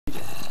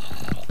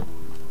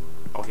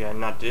yeah,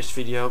 not this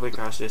video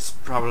because it's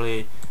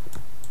probably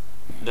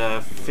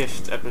the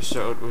 5th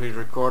episode we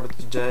recorded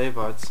today,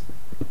 but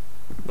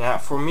yeah,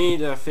 for me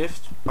the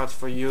 5th, but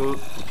for you,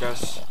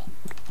 because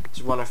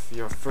it's one of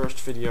your first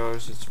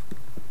videos, it's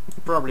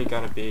probably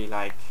gonna be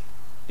like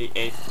the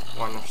 8th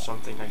one or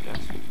something like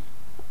that.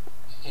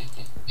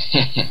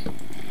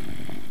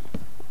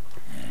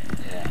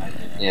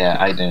 Yeah,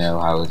 I don't know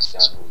how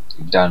it's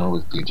done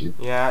with YouTube.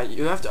 Yeah,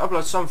 you have to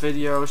upload some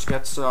videos,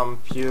 get some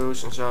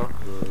views and so,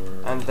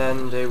 and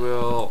then they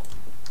will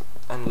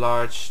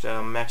enlarge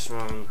the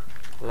maximum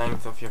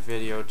length of your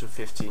video to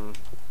 15,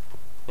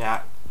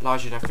 yeah,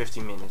 larger than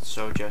 15 minutes,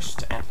 so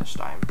just endless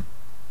time.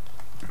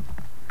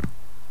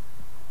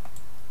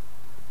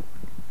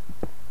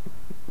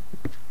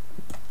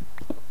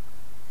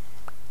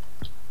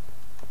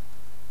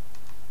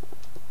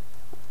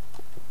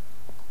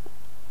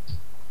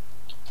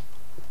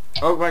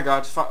 Oh my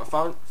god,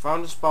 found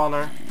a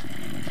spawner.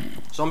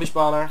 Zombie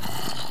spawner.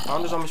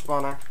 Found a zombie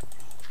spawner.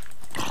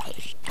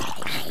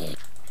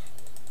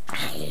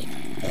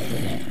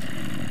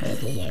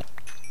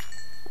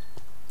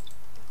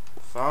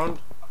 Found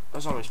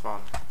a zombie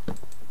spawner.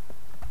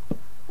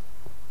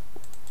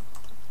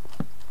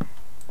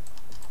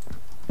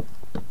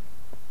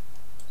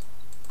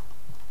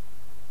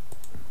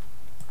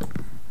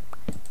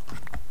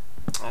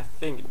 I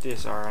think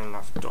these are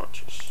enough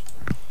torches.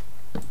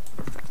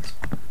 Perfect.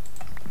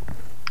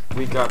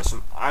 We got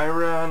some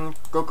iron,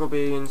 cocoa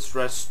beans,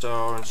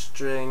 redstone,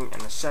 string,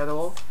 and a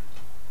saddle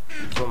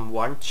from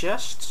one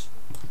chest.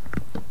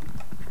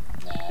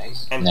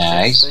 Nice. And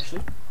nice. chest,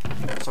 actually.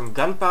 Some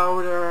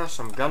gunpowder,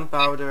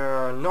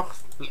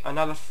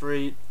 another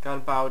 3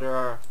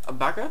 gunpowder, a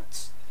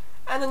bucket,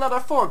 and another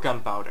 4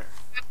 gunpowder.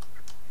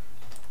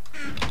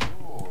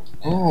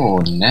 Oh,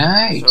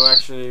 nice. So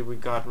actually we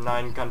got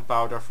 9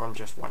 gunpowder from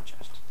just one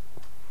chest.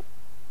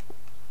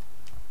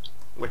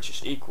 Which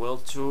is equal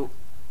to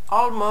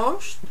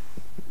almost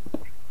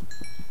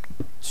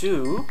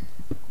 2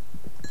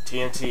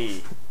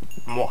 TNT.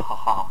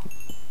 Mwahaha.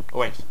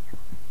 Wait.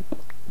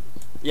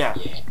 Yeah,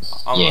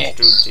 yes. almost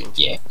 2 TNT.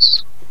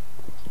 Yes.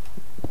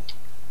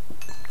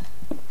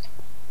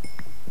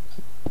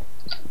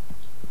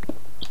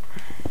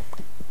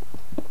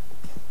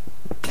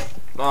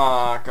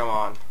 Ah, come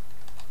on.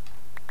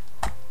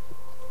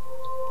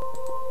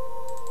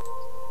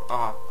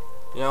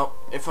 You know,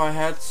 if I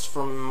had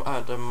from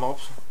the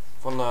mobs,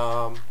 from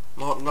the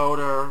mod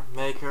loader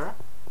maker,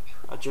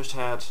 I just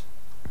had,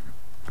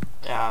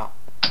 yeah,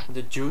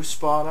 the juice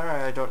spawner.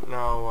 I don't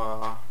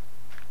know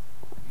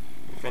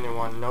if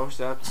anyone knows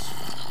that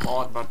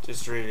mod, but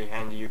it's really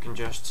handy. You can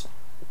just,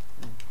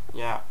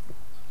 yeah,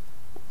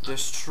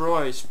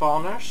 destroy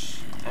spawners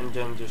and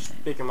then just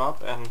pick them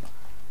up and,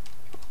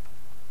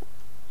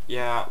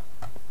 yeah.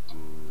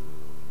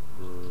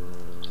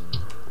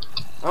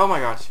 Oh my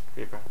god,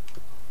 creeper.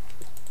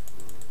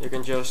 You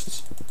can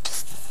just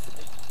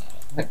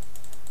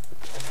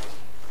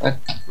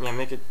yeah,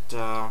 make it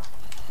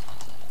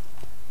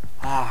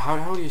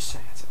how do you say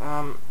it?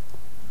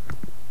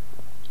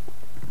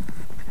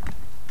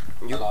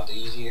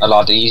 A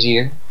lot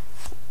easier.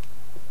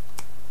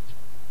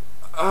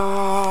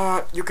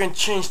 You can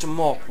change the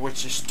mob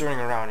which is turning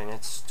around in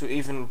it to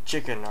even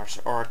chicken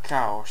or a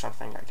cow or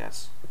something like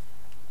that.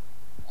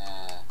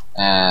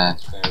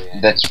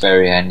 That's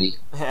very handy.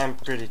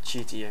 And pretty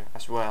cheaty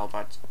as well,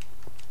 but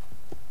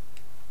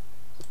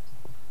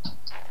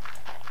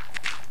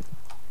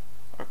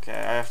okay,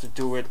 I have to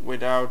do it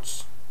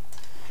without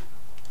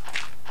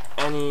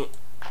any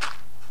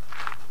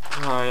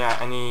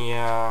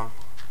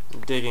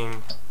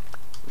digging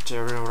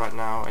material right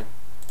now.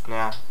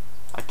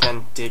 I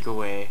can't dig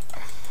away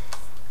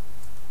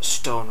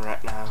stone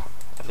right now,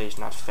 at least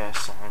not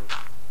fast, and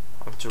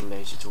I'm too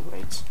lazy to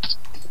wait.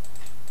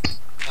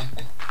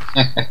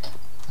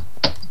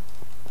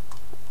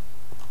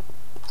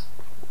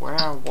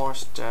 Where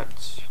was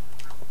that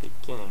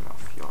beginning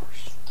of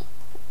yours?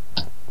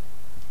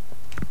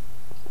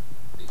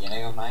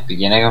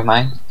 Beginning of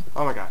mine?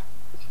 Oh my god.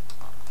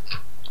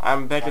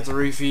 I'm back at the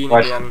ravine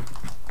What? again,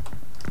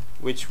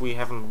 which we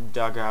haven't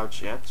dug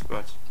out yet,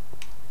 but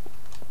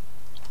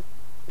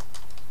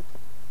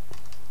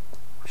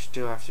we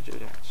still have to do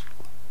that.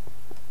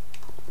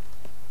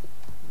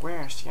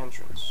 Where's the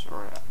entrance?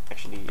 Or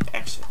actually the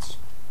exit?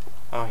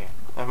 Oh here,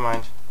 never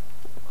mind.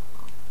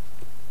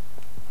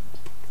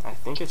 I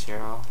think it's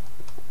here.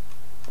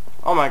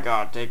 Oh my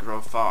god, they grow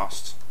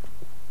fast.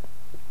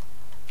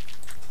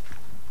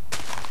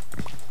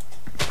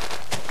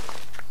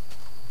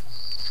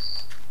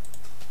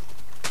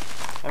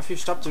 Have you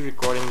stopped the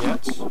recording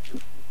yet?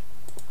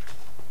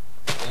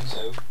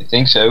 I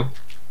think so.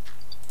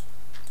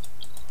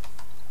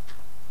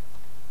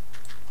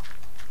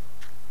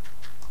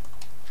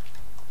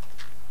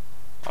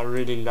 I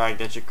really like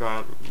that you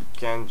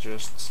can't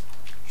just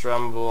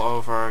tremble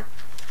over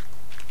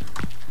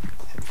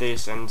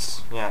this and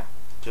yeah,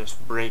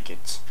 just break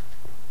it.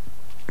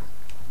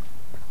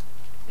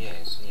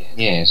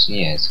 Yes.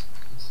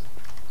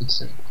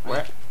 It's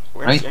Where's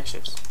right? the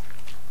exit?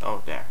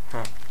 Oh, there.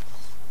 Huh.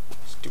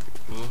 Stupid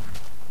me.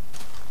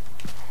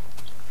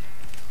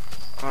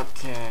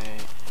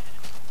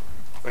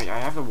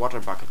 water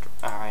bucket.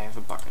 I have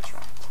a bucket,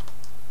 right?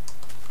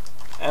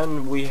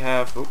 And we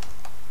have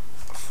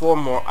 4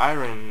 more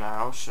iron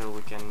now, so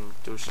we can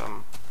do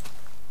some.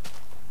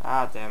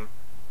 Ah, damn.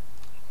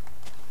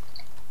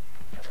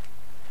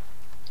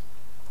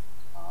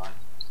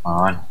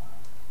 On.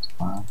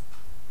 On.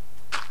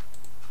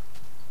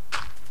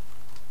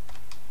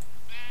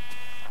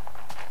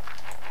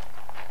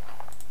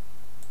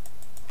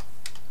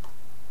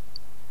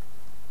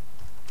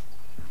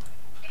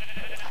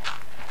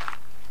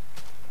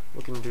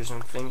 We can do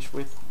some things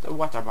with the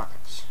water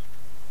buckets.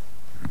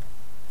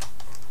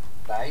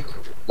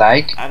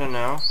 Like? I don't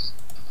know.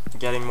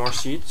 Getting more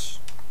seeds.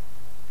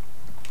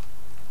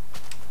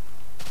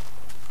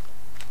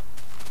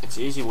 It's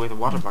easy with a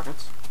water bucket.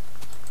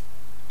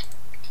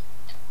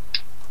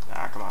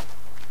 Ah, come on.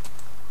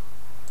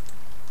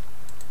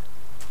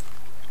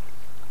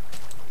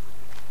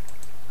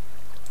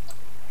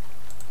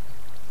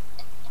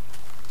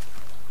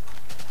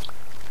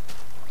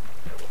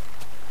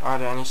 Are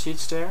there any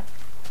seeds there?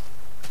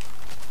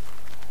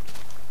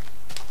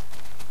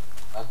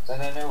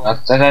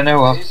 Not that I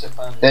know of.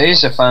 There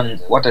is a fun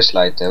water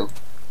slide though.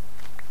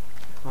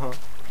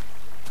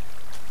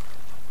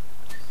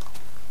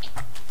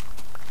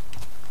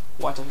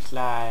 Water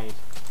slide.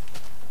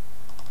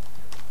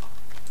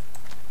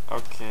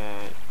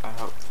 Okay, I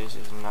hope this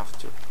is enough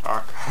to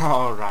arc.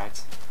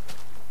 Alright.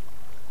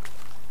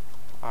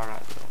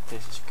 Alright, yeah,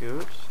 this is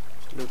good.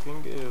 It's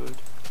looking good.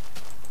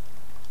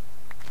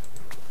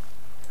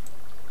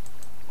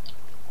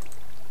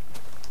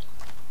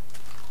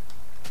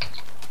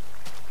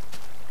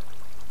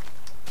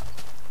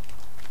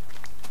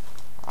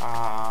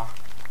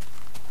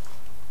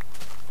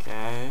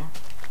 Okay.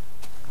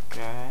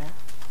 Okay.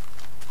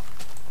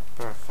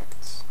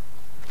 Perfect.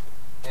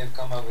 Here,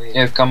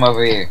 come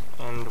over here.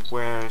 And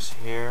where is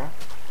here?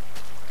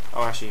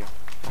 Oh, I see you.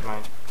 Never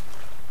mind.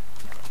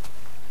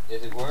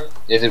 Did it work?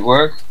 Did it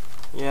work?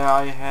 Yeah,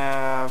 I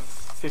have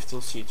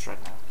 15 seeds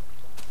right now.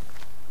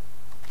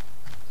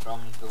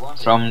 From the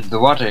water? From the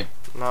water.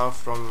 No,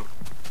 from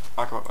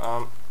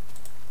aqua.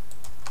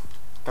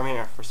 Come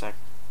here for a sec.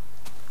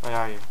 Where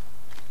are you?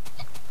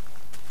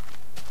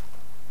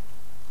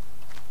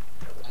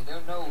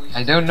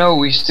 I don't know,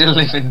 we still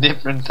live in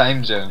different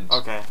time zones.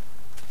 Okay.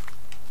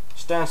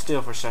 Stand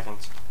still for a second.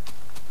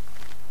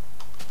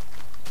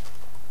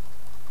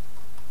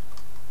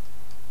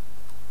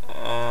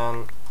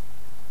 And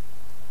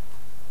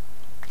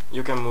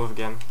you can move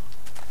again.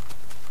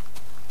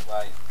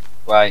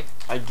 Why?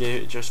 I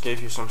just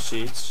gave you some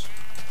seeds.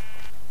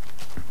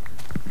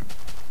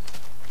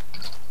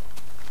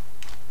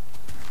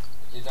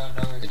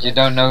 But you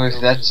don't know if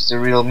that's the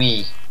real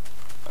me.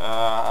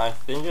 I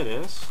think it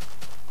is.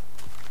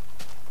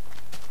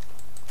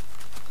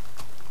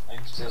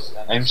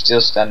 I'm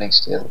still standing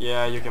still.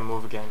 Yeah, you can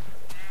move again.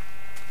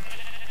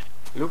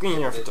 Look in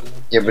your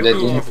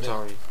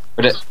inventory.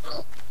 But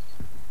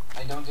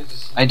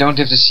I don't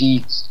have the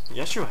seeds.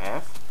 Yes, you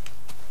have.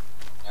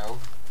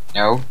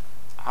 No.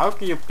 How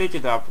can you pick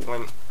it up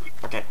when?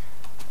 Okay.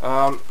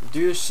 Do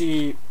you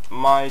see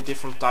my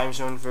different time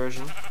zone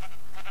version?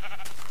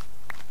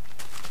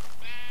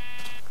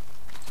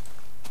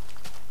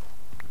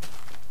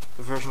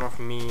 The version of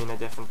me in a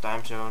different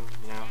time zone,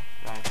 you know,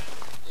 right?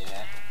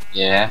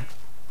 Yeah.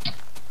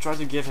 Try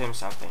to give him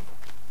something.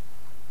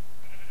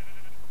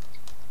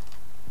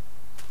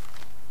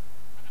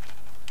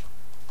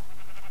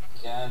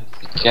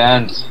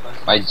 Can't.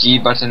 My G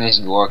button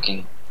isn't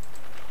working.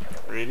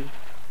 Really?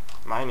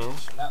 Mine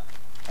is.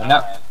 And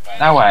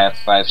now I have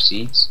 5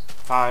 seeds.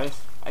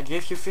 5. I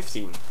gave you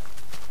 15.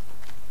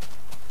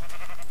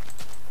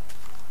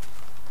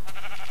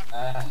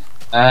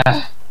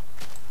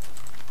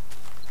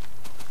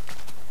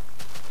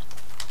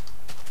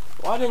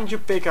 Why didn't you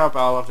pick up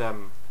all of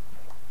them?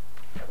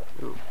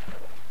 Ooh.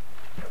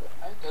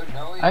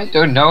 I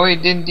don't know, I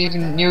didn't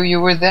even knew you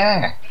were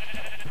there.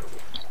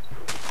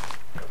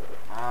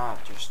 Ah,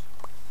 just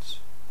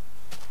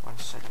 1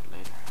 second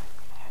later.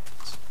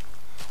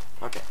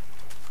 Okay.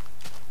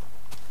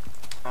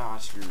 Oh,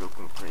 it's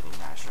looking pretty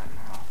nice right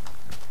now.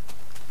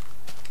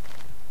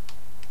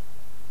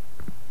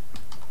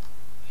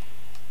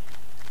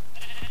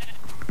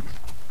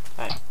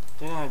 Hey,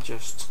 didn't I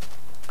just...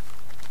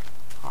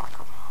 Oh,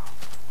 come on.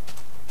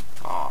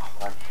 Oh.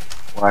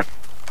 What?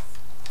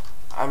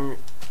 I'm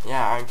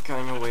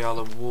cutting away all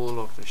the wool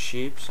of the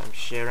sheep, I'm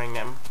shearing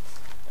them,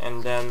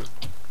 and then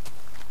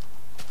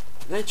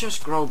they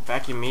just grow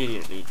back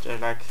immediately. They're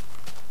like,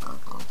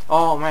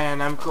 oh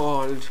man, I'm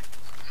cold,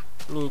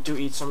 need to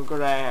eat some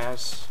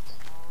grass.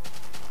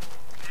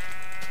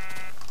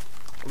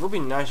 It would be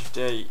nice if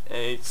they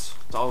ate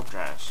tall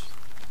grass.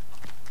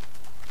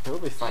 It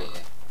would be fun.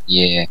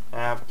 Yeah.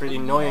 Pretty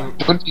annoying.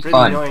 It would be pretty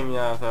fun. annoying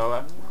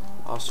though.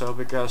 Also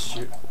because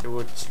you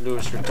would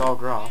lose your tall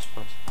grass,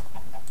 but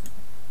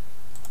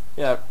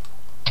yeah,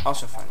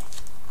 also funny.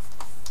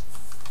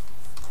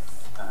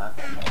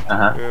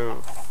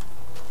 Ooh.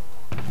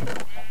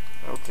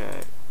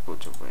 Okay,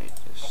 put away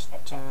this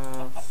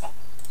stuff.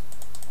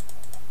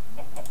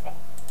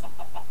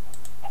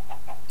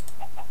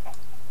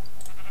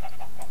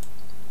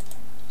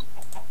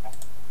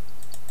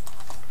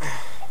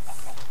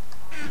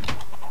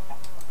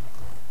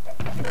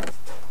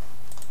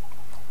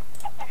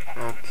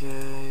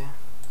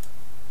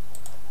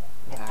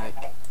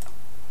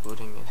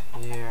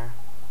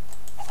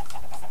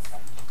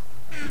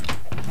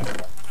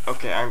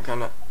 I'm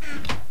gonna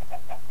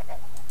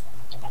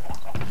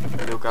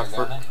look out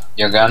for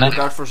You're gonna? look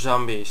out for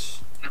zombies.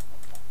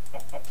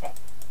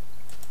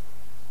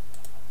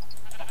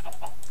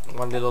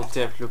 One little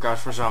tip: look out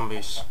for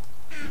zombies.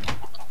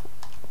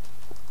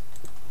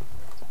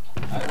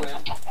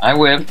 I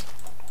will.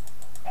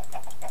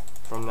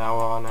 From now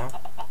on, huh?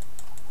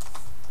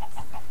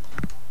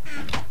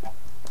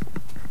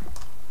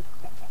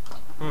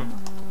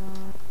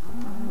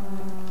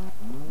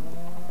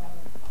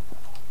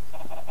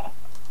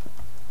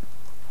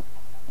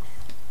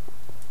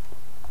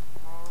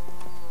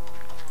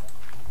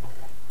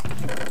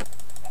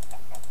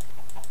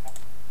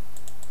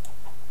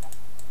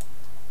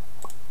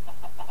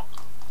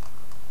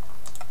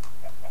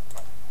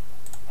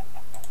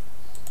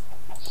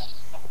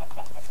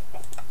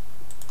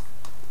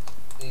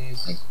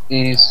 Like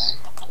this,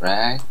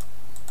 right?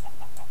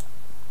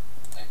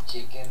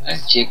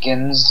 And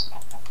chickens.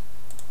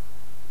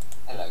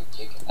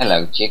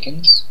 Hello,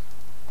 chickens.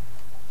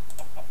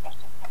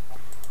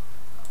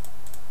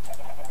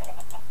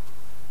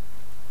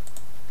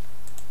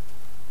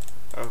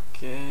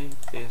 Okay,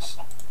 this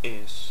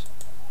is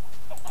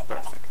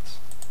perfect.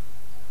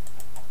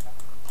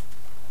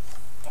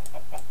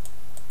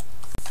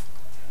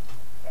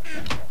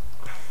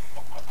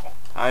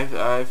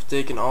 I've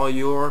taken all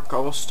your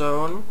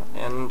cobblestone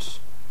and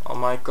all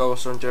my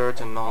cobblestone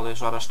dirt and all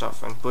this other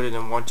stuff and put it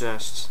in one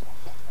chest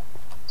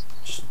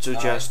to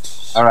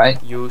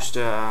Alright. use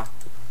the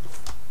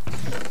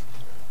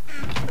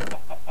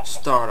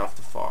start of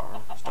the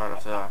farm, start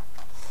of the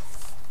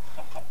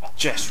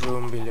chest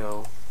room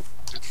below.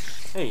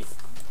 Hey,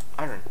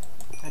 iron.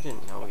 I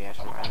didn't know we had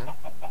some iron.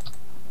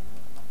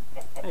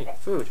 Hey,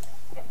 food.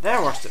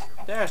 There's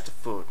the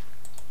food.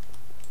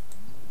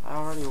 I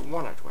already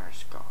wondered where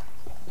it's going.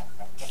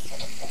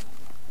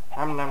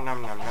 Nom nom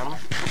nom nom nom.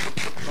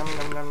 Nom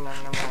nom nom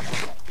nom nom nom.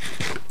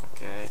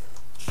 Okay.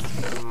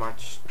 Too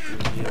much to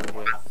deal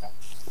with.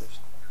 Just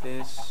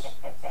this.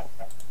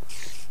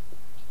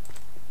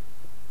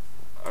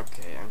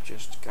 Okay, I'm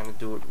just gonna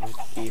do it with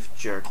beef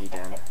jerky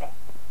then.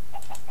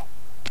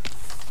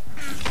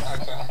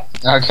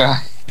 Okay.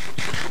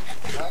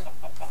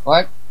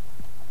 What?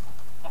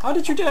 How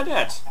did you do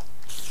that?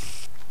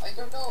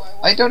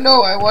 I don't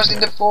know. I was in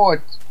the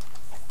fort.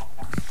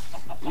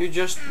 You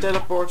just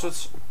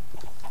teleported.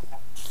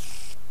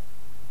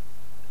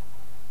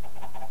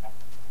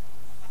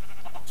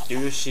 Do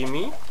you see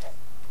me?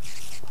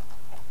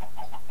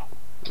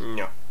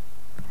 No.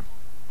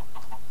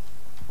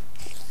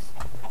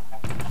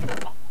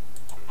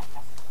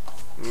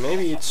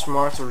 Maybe it's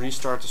smart to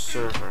restart the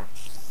server.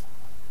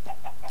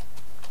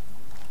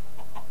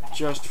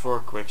 Just for a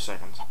quick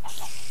second.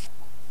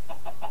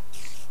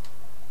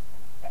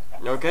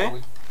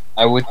 Okay?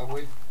 I would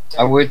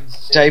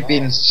type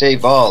in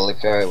save all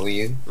if I were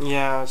you.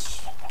 Yes.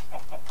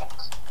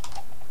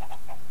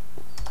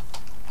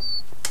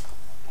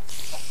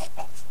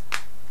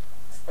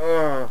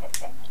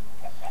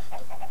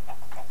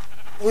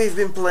 We've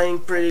been playing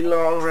pretty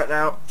long right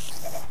now.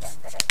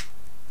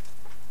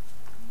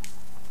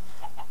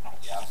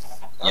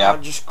 Yeah.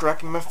 Just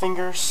cracking my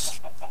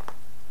fingers.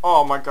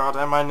 Oh my god,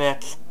 and my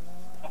neck.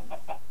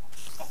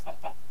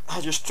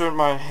 I just turned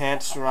my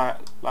head right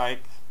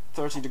like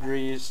 30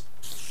 degrees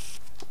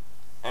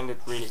and it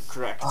really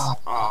cracked.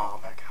 Oh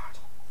my god.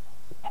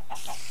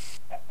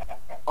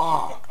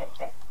 Oh.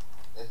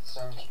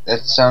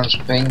 That sounds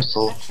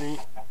painful. Actually,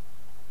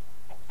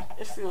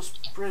 it feels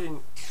pretty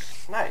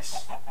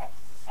nice.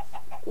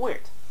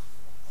 Weird.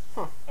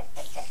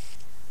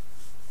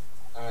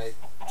 Alright.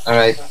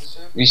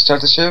 Restart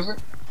the server?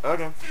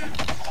 Okay.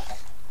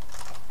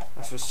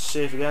 Let's just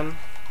save again.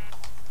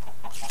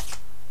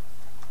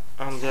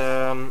 And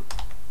then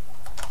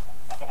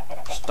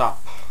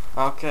stop.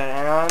 Okay,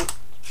 and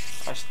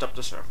I stopped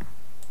the server.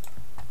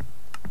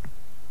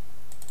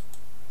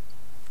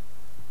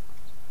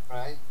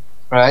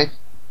 Right.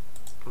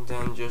 And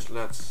then just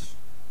let's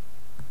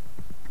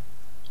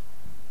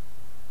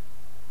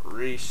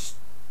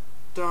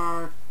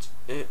restart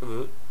it.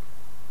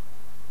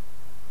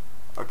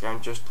 Okay,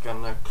 I'm just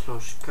gonna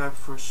close Skype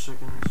for a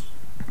second.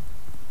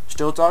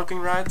 Still talking,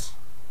 right?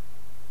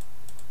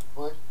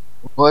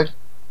 What?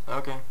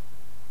 Okay.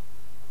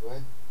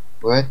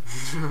 What?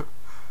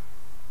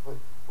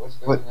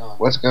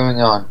 What's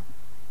going on?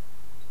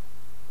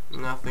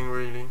 Nothing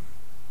really.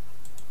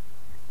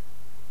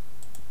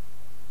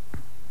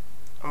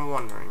 I'm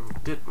wondering,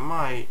 is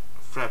my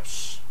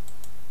Fraps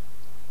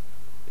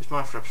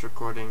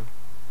recording?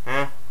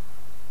 Eh?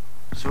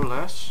 So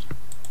less?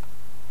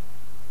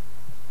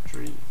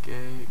 3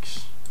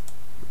 gigs.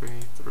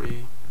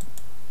 3.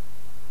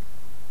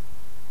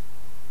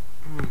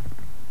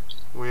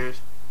 Weird.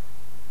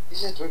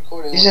 Is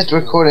it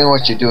recording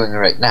what you're doing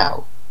right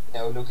now?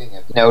 Now looking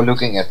at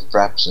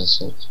fraps and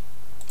such.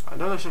 I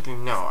don't exactly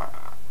know.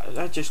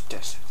 I just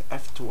tested.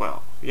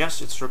 F12.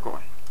 Yes, it's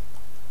recording.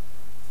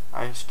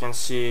 I can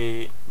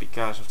see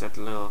because of that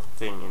little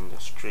thing in the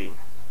screen.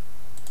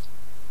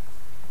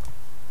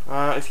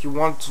 If you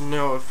want to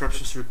know if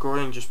Fraps is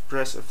recording, just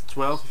press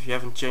F12 if you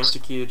haven't changed the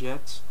keyboard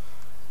yet.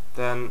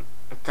 then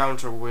a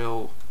counter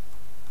will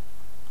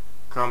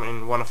come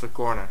in one of the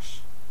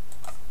corners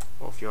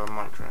of your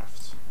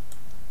Minecraft.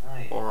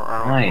 Or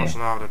also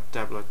now the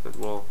tablet that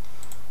will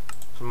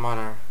some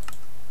other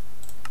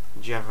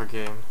Java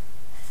game.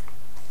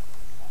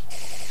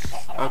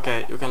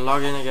 Okay, you can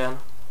log in again.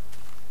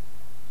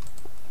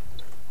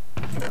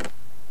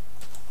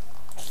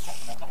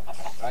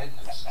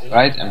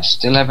 Right, I'm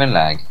still having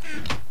lag.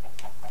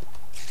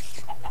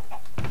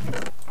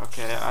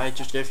 Okay, I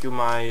just gave you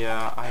my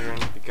iron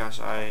because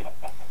I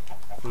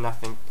have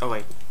nothing. Oh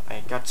wait,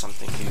 I got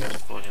something to use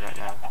it for right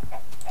now.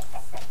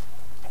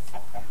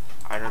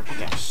 Iron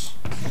pickaxe.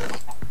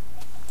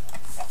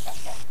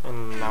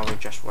 And now we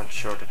just want to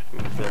show that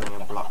we're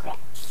building a block again.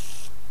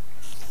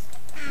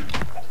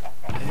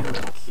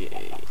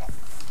 Okay.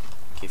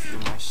 Give you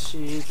my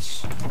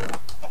seeds.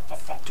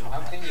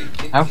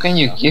 How can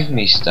you give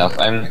me stuff?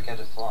 I'm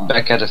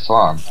back at the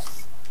farm.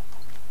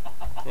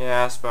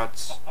 Yes,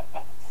 but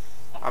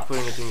I'm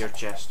putting it in your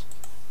chest.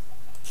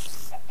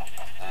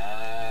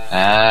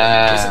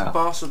 Is it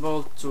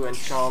possible to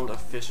enchant a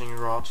fishing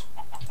rod?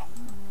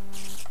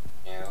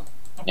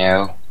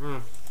 No.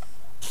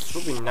 It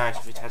would be nice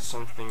if it had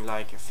something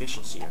like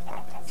efficiency or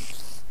something.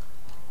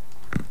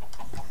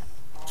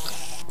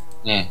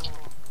 Yeah.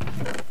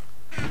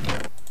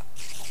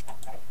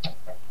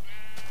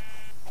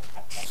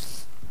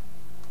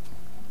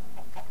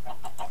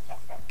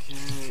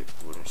 Okay,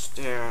 wooden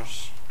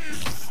stairs.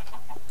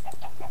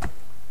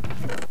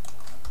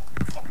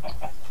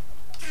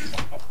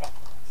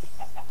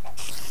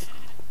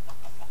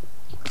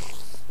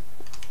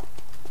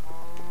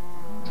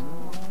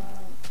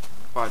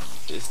 But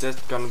is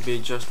that gonna be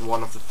just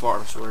one of the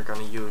farms we're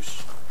gonna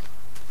use?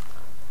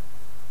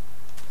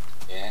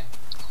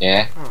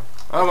 Yeah.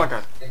 Oh my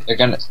god. They're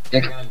gonna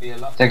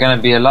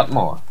be a lot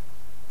more.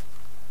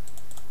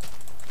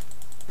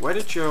 Where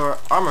did your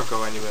armor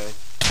go anyway?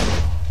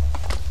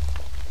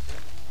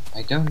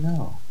 I don't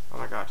know. Oh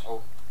my god.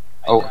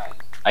 Oh,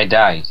 I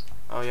died.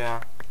 Oh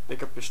yeah.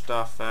 Pick up your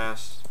stuff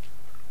fast.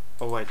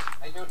 Oh wait.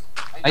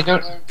 I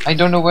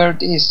don't know where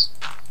it is.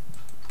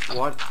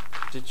 What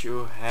did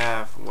you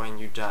have when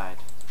you died?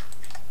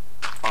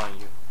 On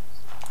you?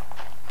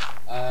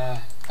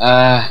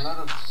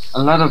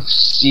 A lot of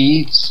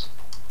seeds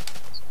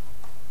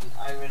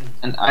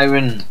and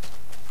iron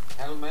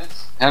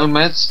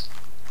helmets.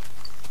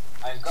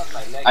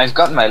 I've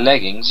got my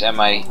leggings and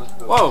my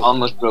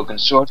almost broken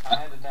sword.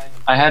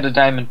 I had a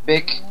diamond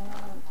pick.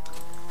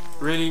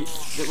 Really?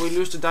 Did we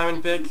lose the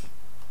diamond pick?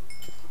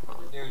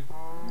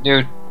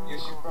 Dude,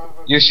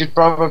 you should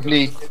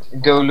probably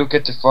go look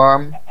at the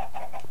farm.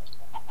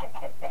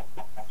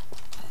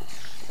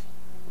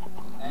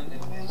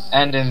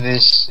 And in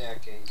this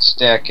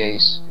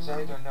staircase.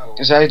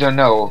 Because I don't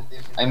know.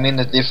 I'm in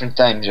a different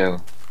time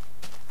zone.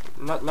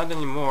 Not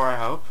anymore, I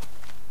hope.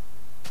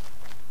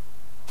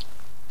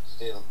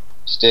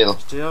 Still.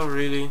 Still,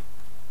 really?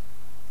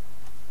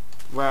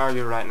 Where are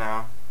you right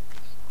now?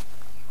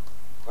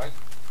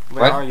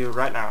 Where are you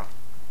right now?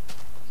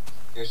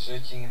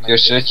 You're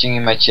searching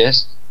in my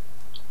chest?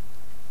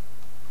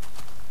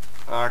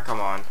 Ah, come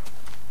on.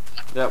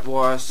 That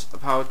was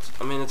about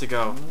a minute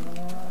ago.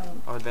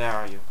 Oh, there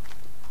are you.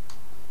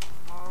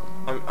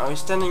 I'm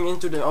standing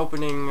into the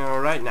opening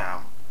right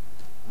now.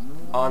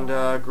 On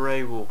the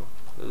grey wool.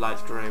 The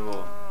light grey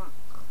wool.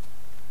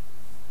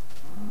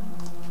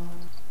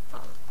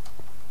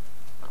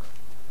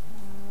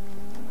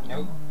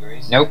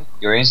 Nope,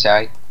 you're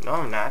inside. No,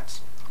 I'm not.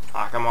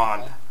 Ah, come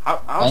on.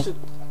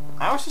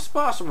 How is this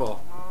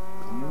possible?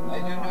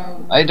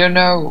 I don't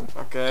know.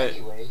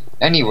 Okay.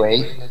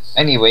 Anyway,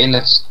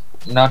 let's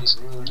not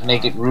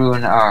make it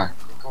ruin our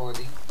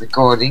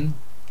recording.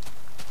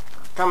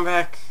 Come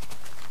back.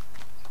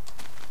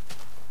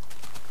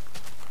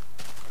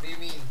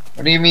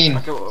 What do you mean?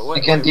 Okay, I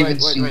can't even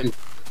see you.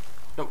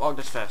 No, oh,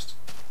 that's fast.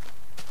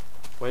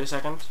 Wait a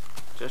second.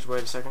 Just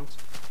wait a second.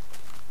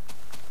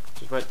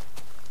 Just wait.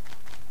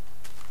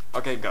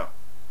 Okay, go.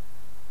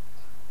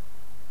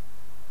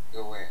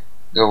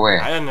 Go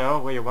where? I don't know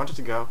where you wanted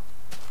to go.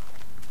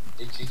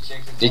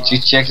 Did you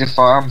check the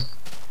farm?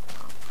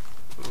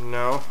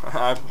 No,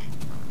 I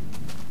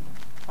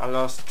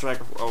lost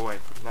track of. Oh wait,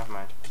 never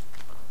mind.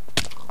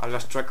 I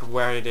lost track of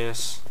where it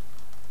is.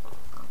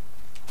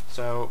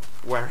 So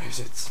where is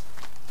it?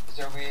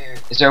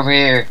 It's over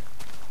here.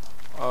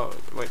 Oh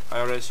wait,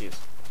 I already see it.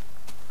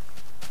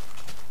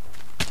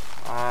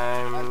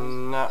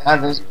 I'm not. Ah,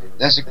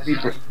 there's a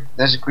creeper.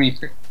 There's a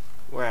creeper.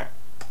 Where?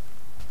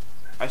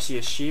 I see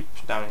a sheep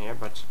down here,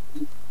 but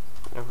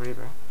no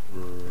creeper.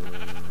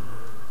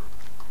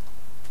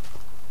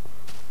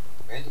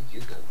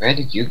 Where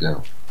did you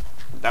go?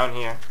 Down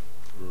here,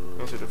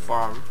 into the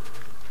farm.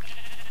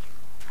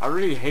 I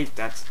really hate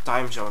that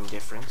time zone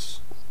difference.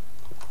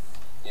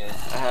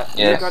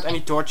 You got any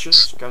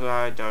torches? Because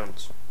I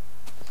don't.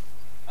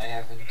 I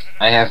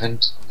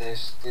haven't.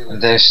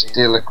 And there's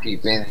still a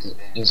creeper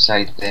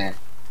inside there.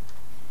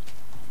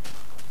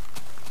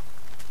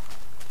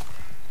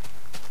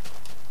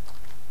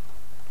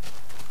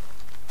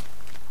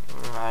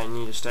 I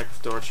need a stack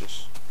of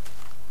torches.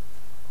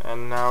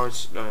 And now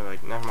it's... Oh,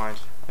 wait, never mind.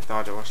 I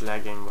thought it was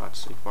lagging,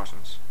 but it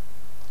wasn't.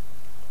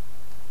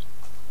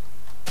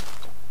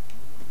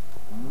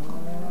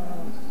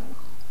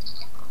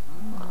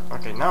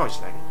 Okay, now it's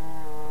lagging.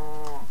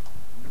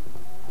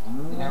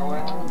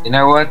 You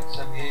know what?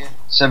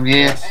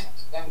 Sebgear, Yes.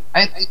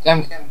 I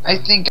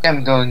think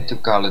I'm going to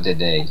call it a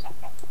day.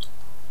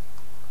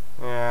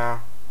 Yeah.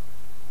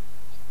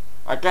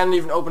 I can't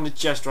even open the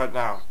chest right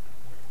now.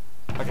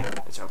 Okay,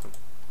 it's open.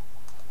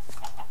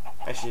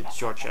 Actually, it's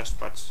your chest,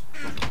 but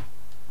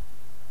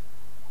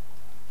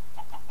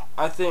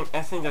I think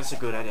that's a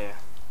good idea.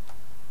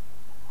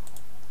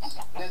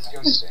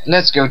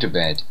 Let's go to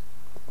bed.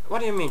 What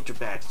do you mean to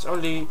bed? It's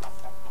only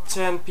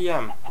 10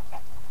 p.m.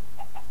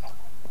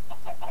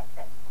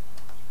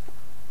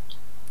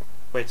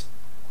 Wait.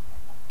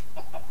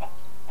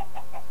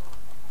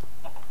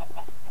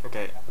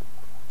 Okay.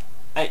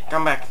 Hey,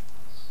 come back.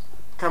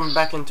 Come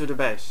back into the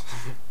base.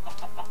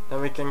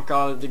 Then we can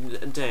call it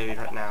a day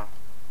right now.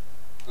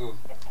 Ooh.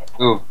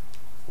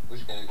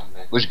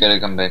 Who's gonna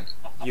come back?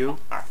 You?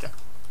 Okay.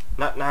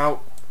 Not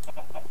now.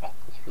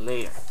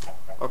 Later.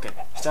 Okay.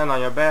 Stand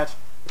on your bed.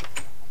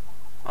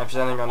 I'm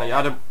standing on the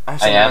other. I'm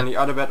standing on the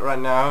other bed right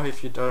now.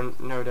 If you don't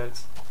know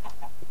that.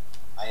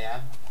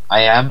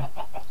 I am.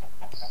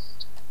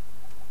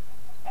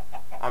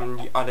 I'm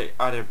the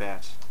other bed.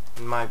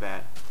 In my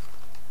bed.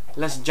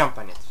 Let's jump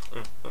on it.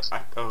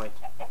 Oh wait.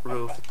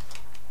 Roof.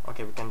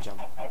 Okay, we can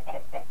jump.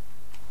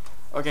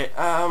 Okay.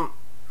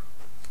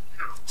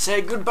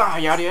 Say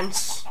goodbye,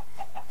 audience.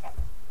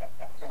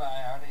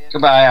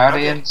 Goodbye,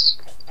 audience.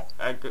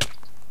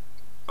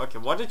 Okay,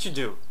 what did you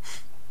do?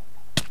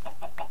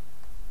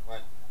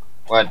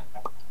 What?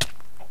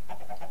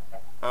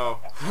 Oh.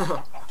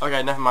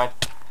 Okay, never mind.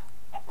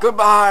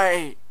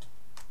 Goodbye.